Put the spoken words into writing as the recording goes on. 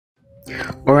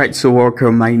Alright, so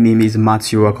welcome. My name is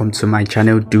Matthew. Welcome to my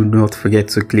channel. Do not forget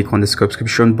to click on the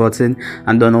subscription button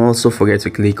and don't also forget to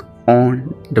click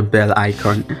on the bell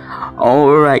icon.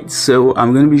 Alright, so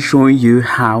I'm going to be showing you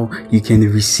how you can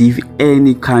receive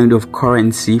any kind of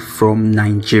currency from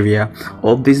Nigeria,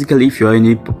 or basically if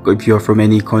you're from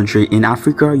any country in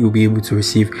Africa, you'll be able to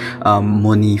receive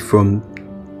money from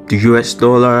the US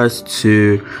dollars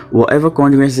to whatever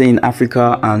country in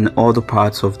Africa and other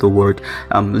parts of the world.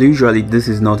 Usually this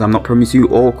is not, I'm not promising you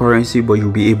all currency, but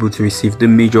you'll be able to receive the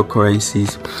major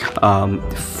currencies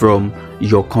from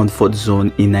your comfort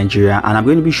zone in Nigeria, and I'm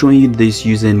going to be showing you this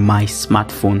using my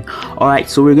smartphone. Alright,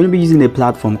 so we're going to be using a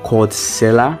platform called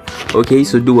Seller. Okay,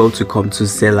 so do well to come to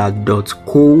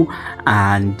seller.co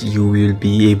and you will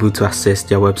be able to access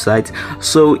their website.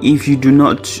 So if you do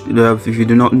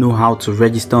not know how to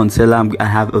register on Seller, I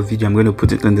have a video, I'm going to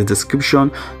put it in the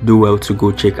description. Do well to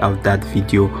go check out that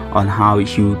video on how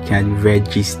you can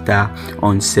register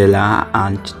on Seller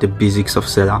and the basics of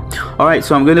Seller. Alright,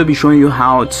 so I'm going to be showing you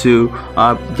how to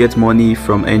get money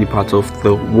from any part of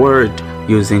the world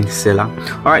using Seller.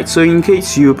 Alright, so in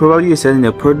case you probably are selling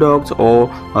a product, or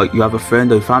you have a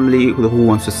friend or a family who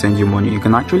wants to send you money, you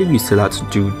can actually use Seller to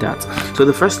do that. So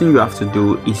the first thing you have to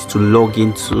do is to log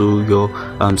into your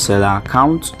Seller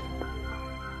account.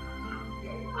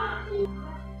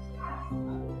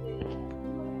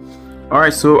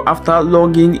 Alright, so after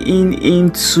logging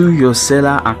into your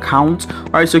Seller account,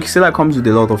 alright, so Seller comes with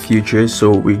a lot of features,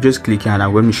 so we just click and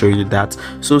I'm going to show you that.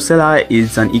 So Seller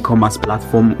is an e-commerce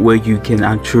platform where you can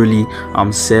actually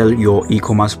sell your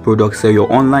e-commerce products, sell your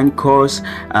online course,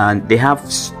 and they have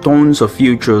tons of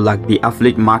features like the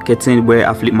affiliate marketing, where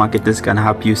affiliate marketers can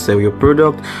help you sell your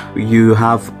product. You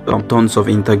have tons of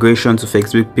integration to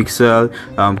Facebook Pixel,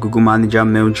 Google Manager,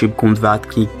 MailChimp,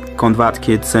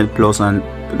 ConvertKit, SendPlus, and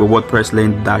WordPress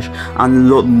Lane Dash, and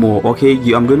a lot more. Okay,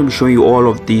 I'm going to be showing you all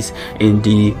of this in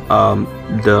the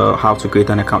how to create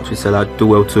an account with Seller. Do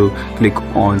well to click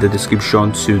on the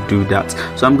description to do that.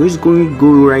 So I'm just going to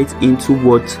go right into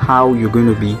how you're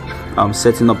going to be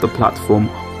setting up the platform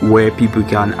where people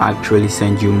can actually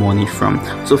send you money from.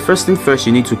 So first thing first,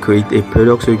 you need to create a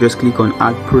product. So you just click on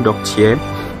add product here,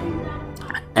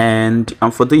 and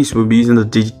for this we'll be using the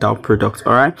digital product.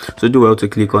 All right, so do well to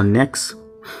click on next,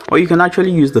 or you can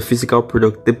actually use the physical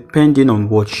product depending on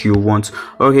what you want.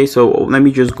 Okay, so let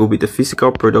me just go with the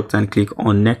physical product and click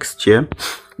on next here.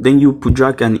 Then you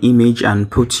drag an image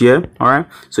and put here. All right,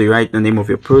 so you write the name of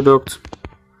your product.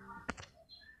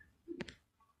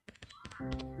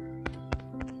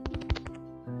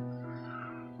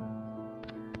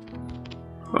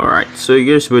 Alright, so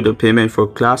here's with the payment for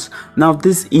class. Now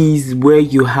this is where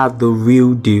you have the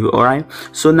real deal. Alright,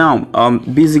 so now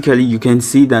basically you can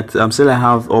see that Seller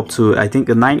have up to, I think,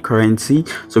 9 currency.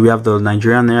 So we have the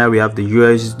Nigerian naira, we have the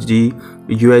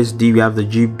USD, we have the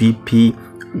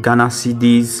GBP, Ghana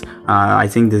cedis, I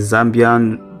think the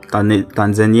Zambian,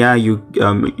 Tanzania,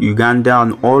 Uganda,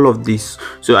 and all of this.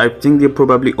 So I think they're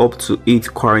probably up to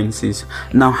 8 currencies.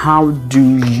 Now how do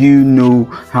you know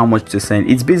how much to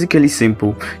send? It's basically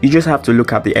simple. You just have to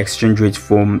look at the exchange rate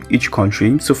from each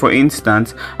country. So for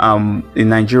instance, in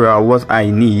Nigeria, what I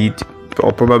need,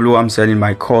 or probably what I'm selling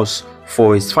my course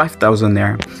for, is 5,000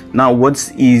 naira. Now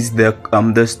what is the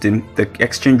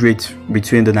exchange rate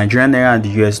between the Nigerian naira and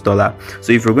the US dollar?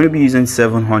 So if you're going to be using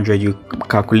 700, you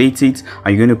calculate it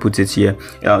and you're going to put it here.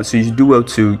 So you do well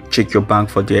to check your bank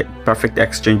for the perfect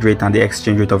exchange rate and the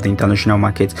exchange rate of the international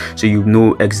market, so you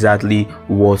know exactly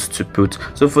what to put.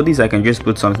 So for this I can just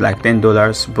put something like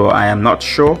 $10, but I am not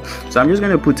sure, so I'm just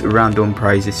going to put random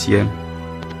prices here.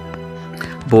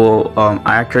 But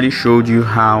I actually showed you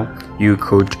how you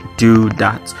could do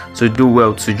that, so do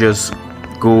well to just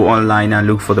go online and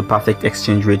look for the perfect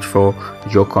exchange rate for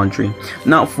your country.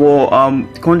 Now for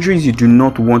countries you do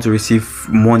not want to receive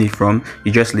money from,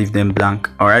 you just leave them blank.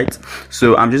 All right,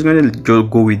 so I'm just going to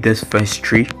go with this first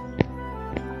tree.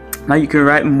 Now you can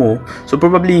write more. So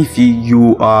probably if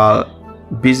you are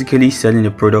basically selling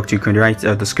a product, you can write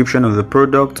a description of the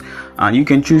product, and you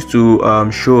can choose to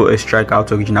show a strike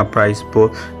out original price,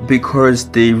 but because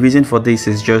the reason for this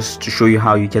is just to show you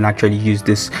how you can actually use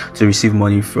this to receive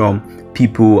money from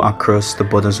people across the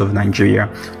borders of Nigeria.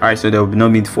 All right, so there will be no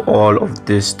need for all of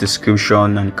this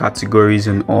description and categories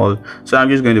and all. So I'm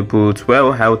just going to put,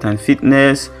 well, health and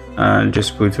fitness, and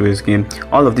just put risk game.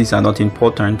 All of these are not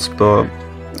important, but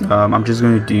I'm just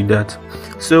going to do that.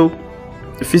 So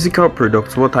physical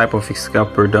product, what type of physical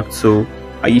product? So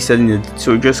are you selling it?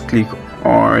 So just click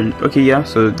on, okay, yeah,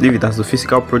 so leave it as the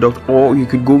physical product, or you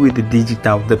could go with the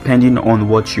digital depending on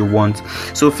what you want.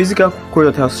 So physical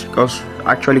product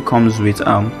actually comes with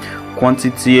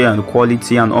quantity and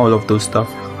quality and all of those stuff.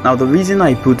 Now the reason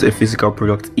I put a physical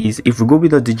product is if we go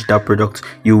with a digital product,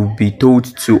 you'll be told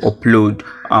to upload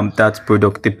that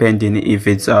product depending if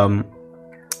it's a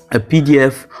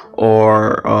PDF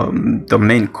or the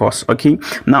main course. Okay,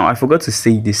 now I forgot to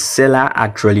say the seller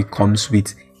actually comes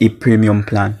with a premium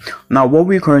plan. Now what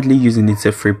we're currently using is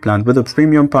a free plan, but the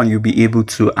premium plan you'll be able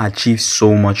to achieve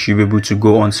so much. You'll be able to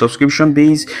go on subscription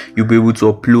base, you'll be able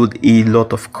to upload a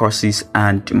lot of courses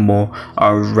and more.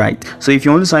 All right, so if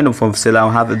you want to sign up for seller, I'll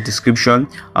have a description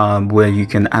where you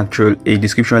can a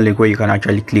description link where you can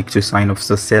actually click to sign up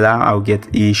for seller. I'll get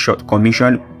a short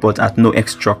commission, but at no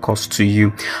extra cost to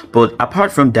you. But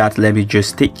apart from that, let me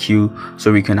just take you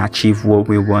so we can achieve what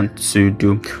we want to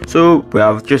do. So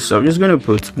I'm just going to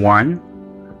put 1.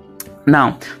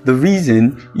 Now the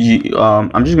reason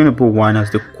I'm just going to put 1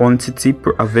 as the quantity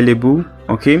available,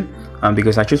 okay,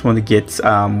 because I just want to get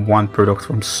one product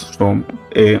from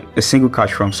a single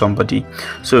cash from somebody.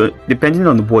 So depending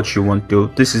on what you want to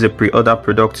do, this is a pre-order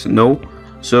product, no.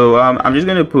 So I'm just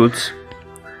going to put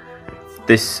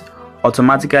this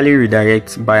automatically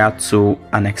redirect buyer to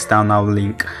an external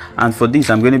link, and for this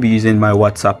I'm going to be using my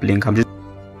WhatsApp link.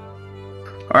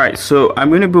 Alright, so I'm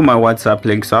going to put my WhatsApp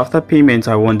link. So after payment,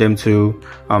 I want them to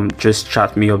just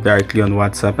chat me up directly on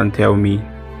WhatsApp and tell me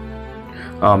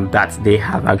that they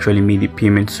have actually made the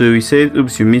payment. So you said,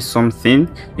 oops, you missed something,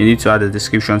 you need to add a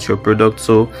description to your product.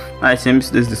 So it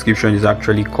seems this description is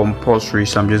actually compulsory,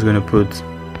 so I'm just going to put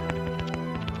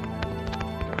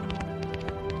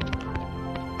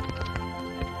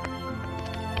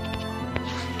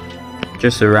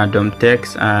just a random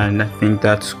text, and I think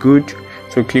that's good.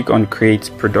 So click on create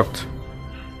product.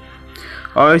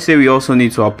 I always say we also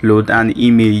need to upload an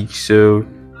image, so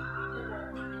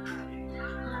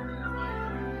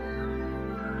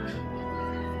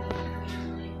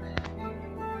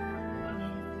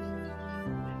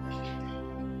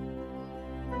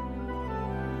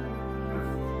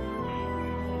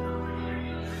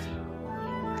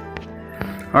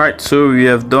alright, so we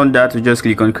have done that. We just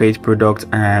click on create product,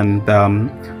 and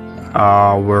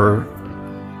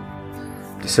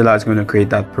the seller is going to create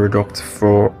that product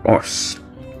for us.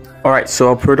 Alright, so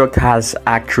our product has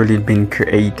actually been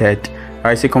created.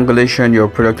 Alright, so congratulations, your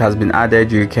product has been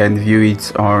added. You can view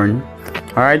it on.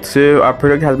 Alright, so our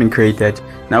product has been created.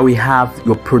 Now we have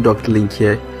your product link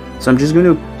here, so I'm just going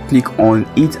to click on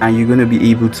it and you're going to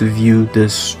be able to view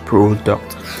this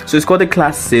product. So it's called the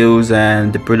class sales,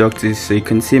 and the product is, so you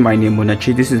can see my name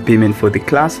Monachi. This is payment for the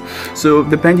class. So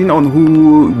depending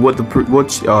on what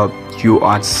you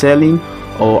are selling,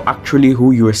 or actually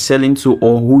who you are selling to,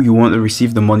 or who you want to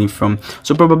receive the money from.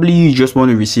 So probably you just want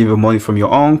to receive the money from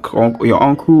your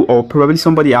uncle, or probably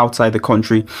somebody outside the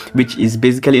country, which is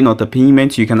basically not a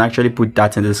payment. You can actually put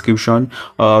that in the description.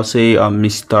 Say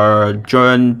Mr.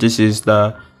 John, this is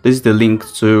the link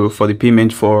for the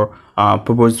payment for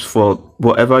purpose for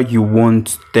whatever you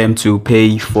want them to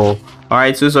pay for.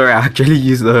 Alright, so sorry, I actually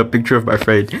used a picture of my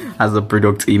friend as a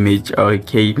product image.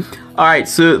 Okay, alright,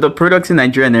 so the product in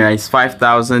Nigerian naira is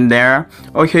 5,000 naira.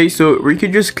 Okay, so we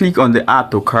could just click on the add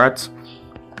to cart.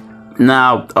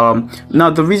 Now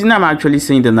the reason I'm actually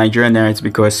saying the Nigerian naira is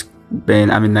because Ben,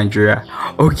 I'm in Nigeria.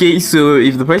 Okay, so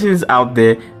if the person is out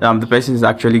there, the person is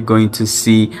actually going to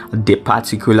see the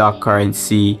particular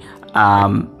currency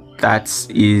that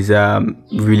is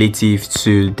relative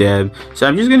to them. So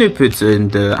I'm just going to put in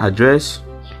the address.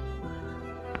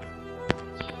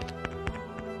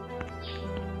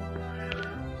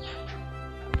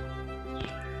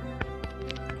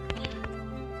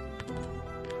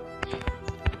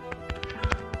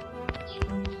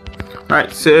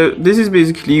 Alright, so this is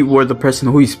basically what the person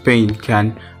who is paying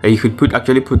can. You could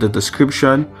actually put the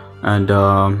description and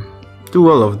do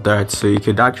all of that. So you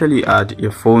could actually add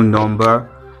your phone number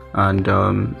and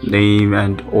name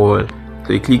and all.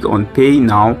 So you click on pay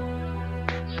now.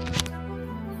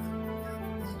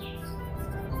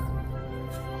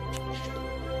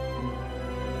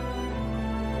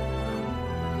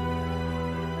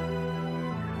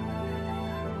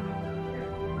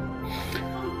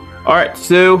 Alright,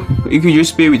 so you can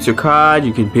just pay with your card,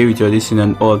 you can pay with your listing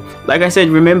and all. Like I said,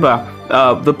 remember,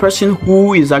 the person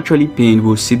who is actually paying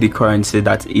will see the currency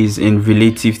that is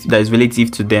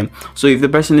relative to them. So if the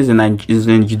person is in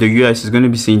the US, is going to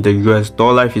be seeing the US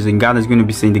dollar. If he's in Ghana, is going to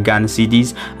be seeing the Ghana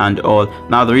cedis and all.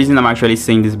 Now the reason I'm actually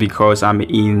saying this because I'm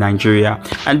in Nigeria.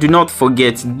 And do not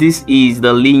forget, this is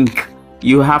the link.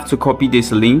 You have to copy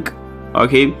this link.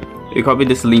 Okay, you copy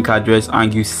this link address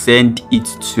and you send it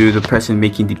to the person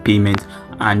making the payment,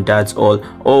 and that's all.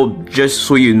 Oh, just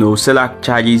so you know, seller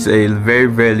charges a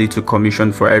very little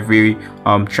commission for every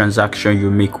transaction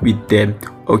you make with them.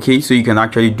 Okay, so you can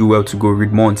actually do well to go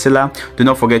read more on Seller. Do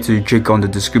not forget to check on the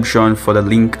description for the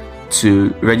link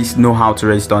to know how to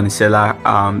register on the Seller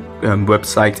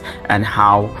website and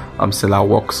how Seller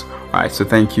works. All right, so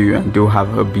thank you and do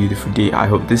have a beautiful day. I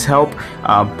hope this helped.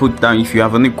 Put down if you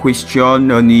have any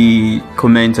question, any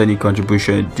comment, any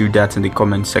contribution, do that in the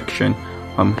comment section.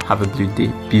 Have a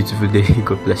beautiful day.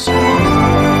 God bless you.